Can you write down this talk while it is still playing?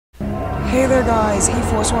Hey there guys,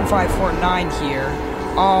 eForce1549 here,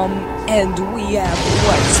 and we have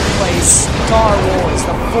Let's Play Star Wars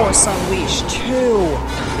The Force Unleashed 2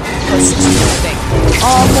 for 16 thing. We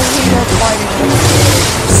are fighting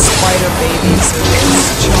the spider babies,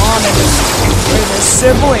 it's John and his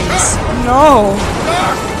siblings. No!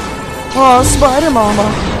 Oh, Spider Mama.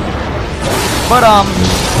 But,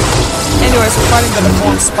 anyways, we're fighting the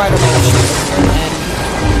deformed Spider-Man here, and,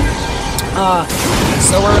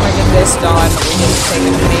 so we're gonna get this done. We need to take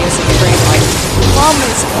an amazing train. Like, the problem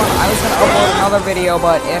is, I was gonna upload another video,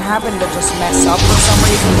 but it happened to just mess up for some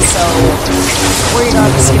reason, so we're gonna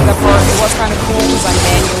see the part. It was kind of cool because I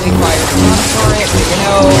manually fired a ton for it, but you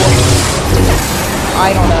know,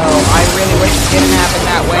 I don't know. I really wish it didn't happen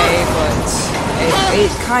that way, but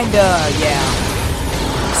it kinda, yeah.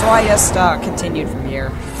 So I just continued from here.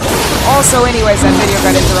 Also, anyways, that video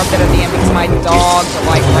got interrupted at the end because my dog,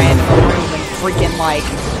 like, ran in the room and freaking, like,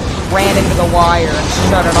 ran into the wire and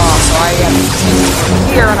shut it off. So I had to continue from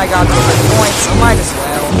here, and I got to the point, so might as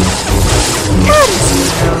well. Might as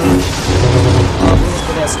well. Look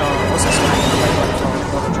at this dog. What's this one?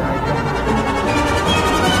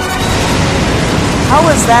 How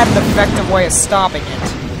is that an effective way of stopping it?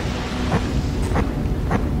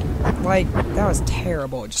 Like, that was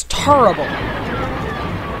terrible. Just terrible.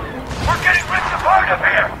 We're getting ripped apart up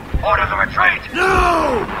here! Order the retreat!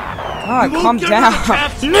 No! God, calm down.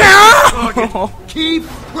 No! Keep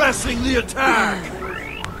pressing the attack!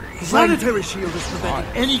 Planetary shield is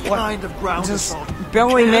preventing any kind of ground assault.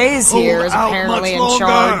 Billy Mays here is apparently in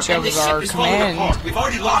charge of our command. We've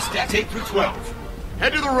already lost that 8 through 12.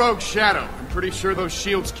 Head to the Rogue Shadow. I'm pretty sure those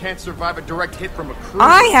shields can't survive a direct hit from a cruiser.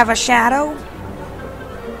 I have a shadow.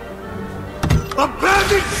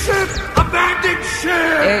 Abandoned ship! Abandoned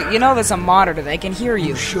ship! You know there's a monitor, they can hear you.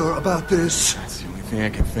 You sure about this? That's the only thing I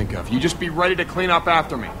can think of. You just be ready to clean up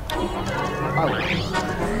after me.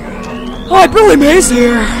 Oh, Billy Mays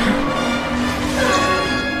here!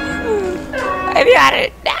 I've got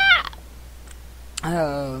it now!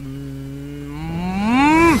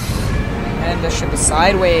 And the ship is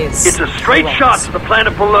sideways. It's a straight shot to the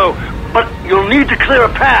planet below, but you'll need to clear a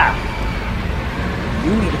path.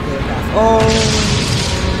 You need to clear a path. Oh.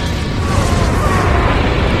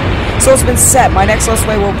 So it's been set. My next Let's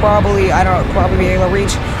Play will probably, be able to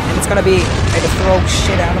reach, and it's gonna be, I had to throw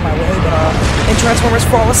shit out of my way, but, in Transformers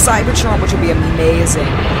Fall of Cybertron, which would be amazing.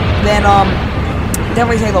 Then,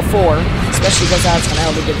 definitely Halo 4, especially because that's gonna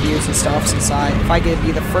have really good views and stuff, since if I could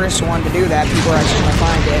be the first one to do that, people are actually gonna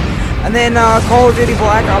find it. And then, Call of Duty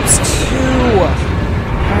Black Ops 2.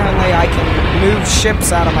 Apparently I can move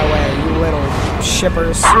ships out of my way, you little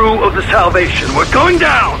shippers. Crew of the Salvation, we're going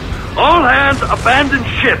down! All hands abandon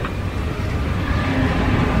ship!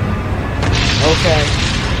 Okay.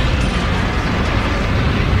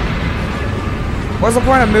 What's the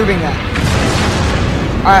point of moving that?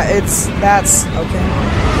 That's, okay.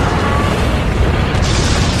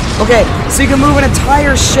 Okay, so you can move an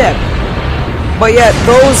entire ship, but yet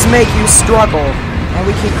those make you struggle. And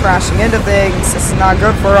we keep crashing into things. This is not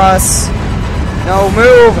good for us. No,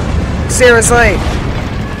 move! Seriously!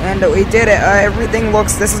 And we did it. Everything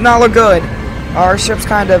looks... This does not look good. Our ship's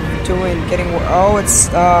kind of getting... Oh, it's,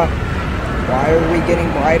 why are we getting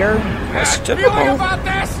brighter? That's typical. About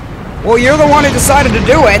this? Well, you're the one who decided to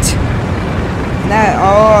do it! And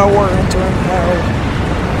we're entering hell.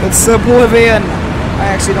 It's Oblivion. I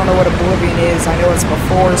actually don't know what Oblivion is. I know it's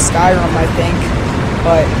before Skyrim, I think.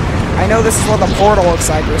 But... I know this is what the portal looks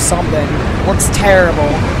like or something. Looks terrible.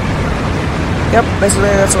 Yep, basically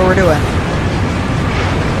that's what we're doing.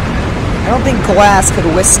 I don't think glass could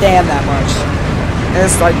withstand that much.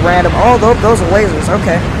 It's like random. Oh, those are lasers.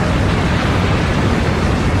 Okay.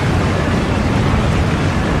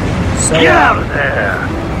 So, Get out of there!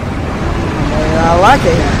 I like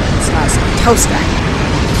it here. It's nice and toasty.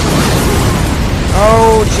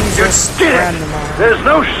 Oh, Jesus. You did it! There's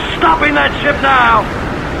no stopping that ship now!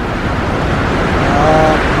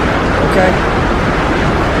 Okay.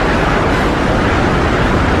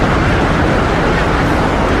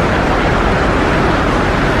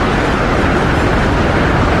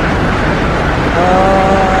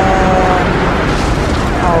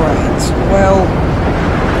 Alright. Well,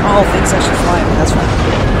 things actually flying, that's fine.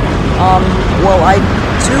 Well, I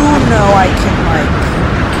do know I can, like,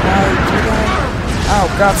 can I do that? Oh,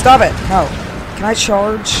 God, stop it! No. Can I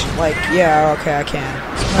charge? Like, yeah, okay, I can.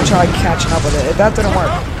 I'm gonna try catching up with it. If that didn't work,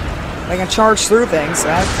 I can charge through things.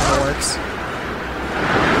 That kind of works.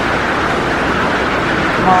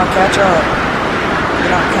 Come on, catch up. You're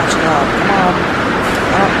not catching up. Come on.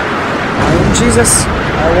 Oh, Jesus.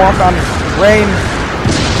 I walk on rain.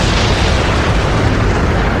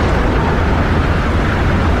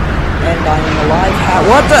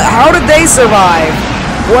 What the? How did they survive?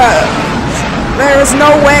 Well, there is no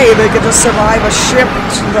way they could just survive a ship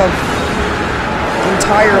to the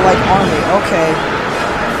entire, like, army. Okay.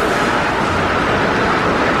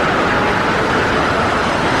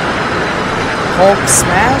 Hulk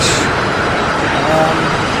smash?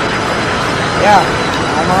 Yeah,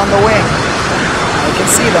 I'm on the wing. I can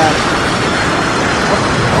see that.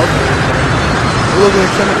 Look at the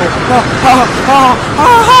chemical.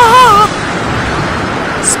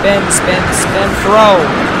 Spin, spin, spin, throw.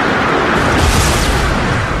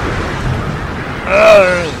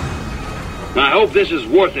 I hope this is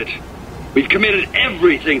worth it. We've committed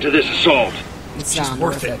everything to this assault. It's She's not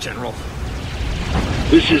worth it, General.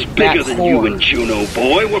 This is bigger than you and Juno,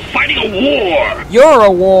 boy. We're fighting a war. You're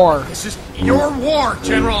a war. This is your war,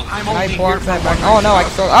 General. I'm only I here blocked for that back. one Oh no, I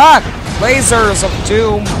can throw. Lasers of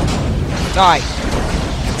doom. Die.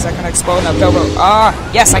 Is that gonna explode? No, go, go.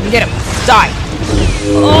 Yes, I can get him. Die.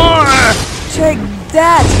 Take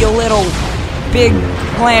that, you little big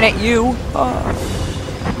planet, you.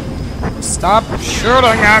 Stop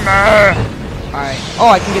shooting at me. Alright. Oh,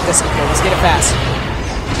 I can get this. Okay, let's get it fast.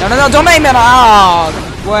 No, no, no, don't make me. Oh,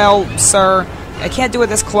 well, sir. I can't do it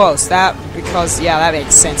this close. Because, yeah, that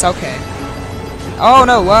makes sense. Okay. Oh,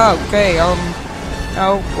 no, okay,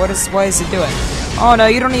 no, what is he doing? Oh, no,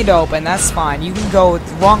 you don't need to open. That's fine. You can go with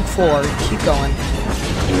the wrong floor. Keep going.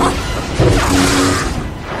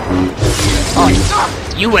 Oh,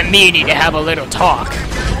 you and me need to have a little talk.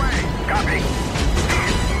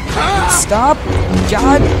 Stop.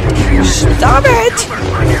 God. Stop it.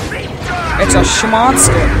 It's a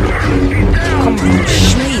schmonster. Come,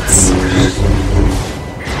 Schmeats.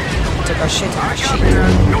 Took a shit on a sheet.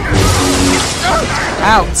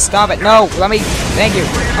 Ow, stop it. No, let me. Thank you.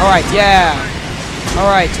 Alright, yeah.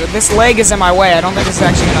 Alright, this leg is in my way. I don't think it's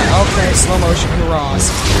actually gonna. Okay, slow motion hurrahs.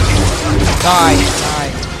 Die.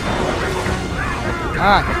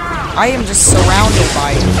 I am just surrounded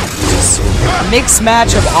by just a mixed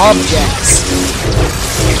match of objects.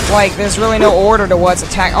 Like, there's really no order to what's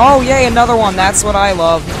attack. Oh, yay, another one. That's what I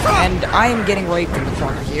love. And I am getting raped in the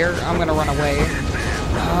corner here. I'm gonna run away.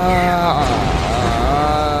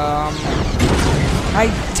 I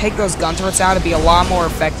take those gun turrets out, it'd be a lot more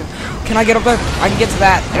effective. Can I get up there? I can get to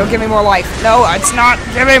that. It'll give me more life. No, it's not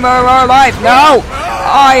giving me more life. No!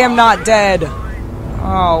 I am not dead.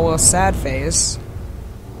 Oh, well, sad face.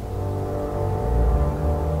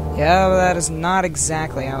 Yeah, but that is not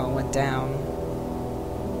exactly how it went down.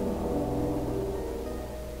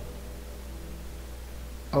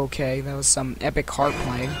 Okay, that was some epic heart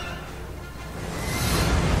playing.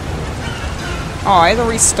 Oh, I had to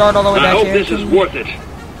restart all the way back here. I hope this is worth it.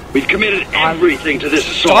 We've committed everything to this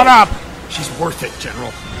assault. Shut up! She's worth it,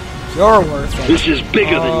 General. You're worth it. This is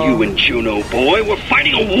bigger than you and Juno, boy. We're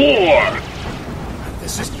fighting a war.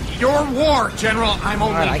 This is your war, General. I'm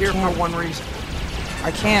only Alright, here for one reason. I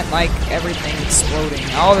can't like everything exploding.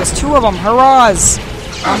 Oh, there's two of them. Hurrahs!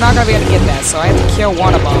 I'm not gonna be able to get that, so I have to kill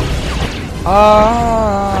one of them.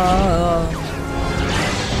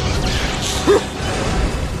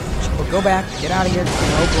 Go back. Get out of here.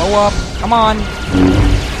 No, blow up. Come on.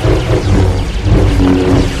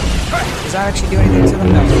 Does that actually do anything to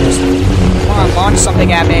them? No. Just, come on, launch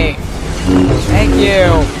something at me. Thank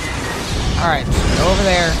you. Alright, go over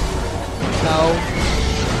there. No.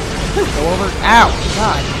 Go over. Ow!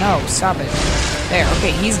 God, no, stop it. There,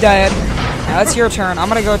 okay, he's dead. Now it's your turn. I'm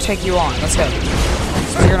gonna go take you on. Let's go.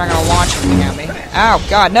 So you're not gonna launch anything at me. Ow,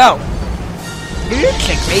 God, no! Did you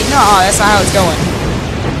kick me? No, that's not how it's going.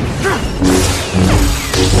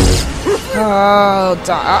 Oh,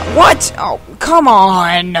 what? Oh, come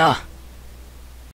on!